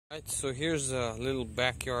Right, so here's a little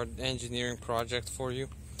backyard engineering project for you.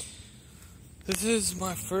 This is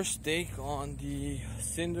my first take on the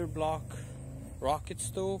cinder block rocket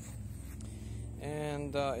stove,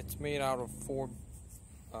 and it's made out of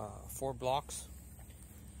four blocks.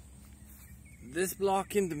 This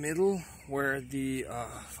block in the middle, where the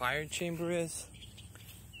fire chamber is,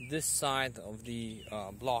 this side of the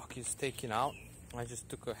block is taken out. I just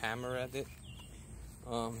took a hammer at it.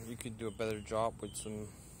 You could do a better job with some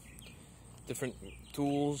different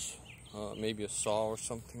tools, maybe a saw or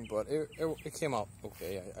something, but it came out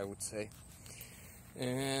okay, I would say.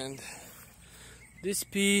 And this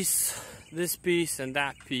piece, and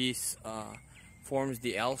that piece forms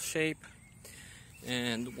the L shape.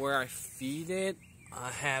 And where I feed it, I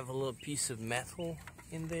have a little piece of metal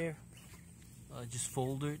in there, just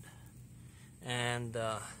folded, and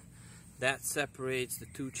that separates the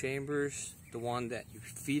two chambers, the one that you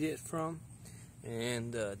feed it from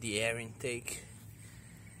and the air intake.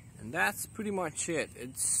 And that's pretty much it.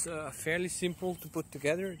 It's fairly simple to put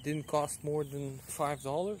together. It didn't cost more than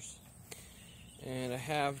 $5. And I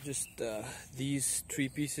have just these three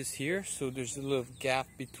pieces here, so there's a little gap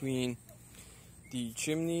between the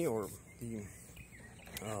chimney, or the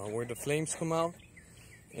where the flames come out,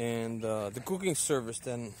 and the cooking surface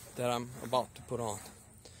then that I'm about to put on.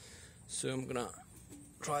 So I'm gonna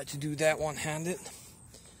try to do that one-handed,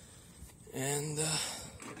 and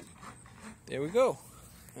there we go,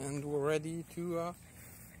 and we're ready to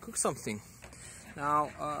cook something.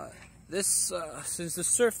 Now this since the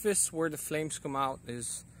surface where the flames come out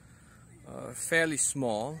is fairly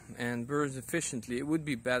small and burns efficiently, it would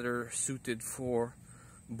be better suited for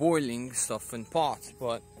boiling stuff in pots,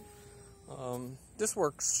 but this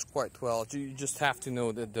works quite well. You just have to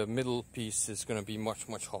know that the middle piece is going to be much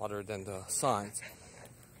hotter than the sides,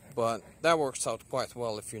 but that works out quite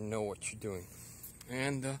well if you know what you're doing.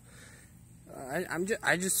 And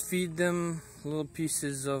I just feed them little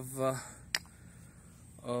pieces of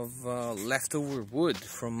leftover wood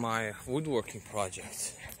from my woodworking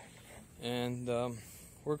project, and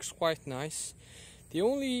works quite nice. The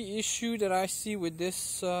only issue that I see with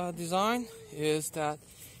this design is that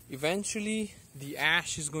eventually the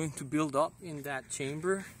ash is going to build up in that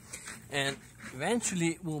chamber, and eventually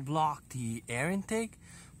it will block the air intake.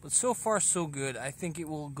 But so far so good. I think it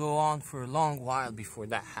will go on for a long while before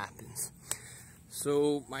that happens.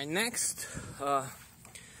 So my next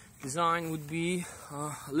design would be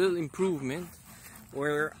a little improvement,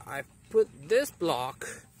 where I put this block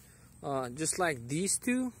just like these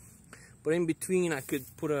two, but in between I could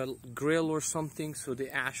put a grill or something so the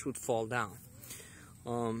ash would fall down.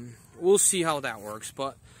 We'll see how that works,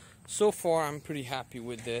 but so far I'm pretty happy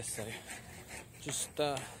with this. I just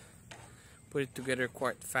put it together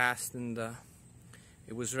quite fast, and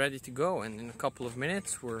it was ready to go, and in a couple of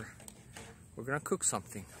minutes we're gonna cook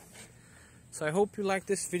something. So I hope you like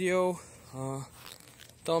this video.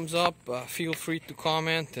 Thumbs up, feel free to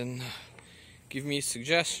comment and give me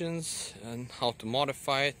suggestions on how to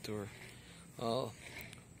modify it, or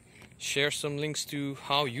share some links to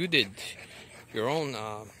how you did your own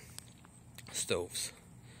stoves.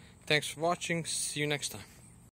 Thanks for watching. See you next time.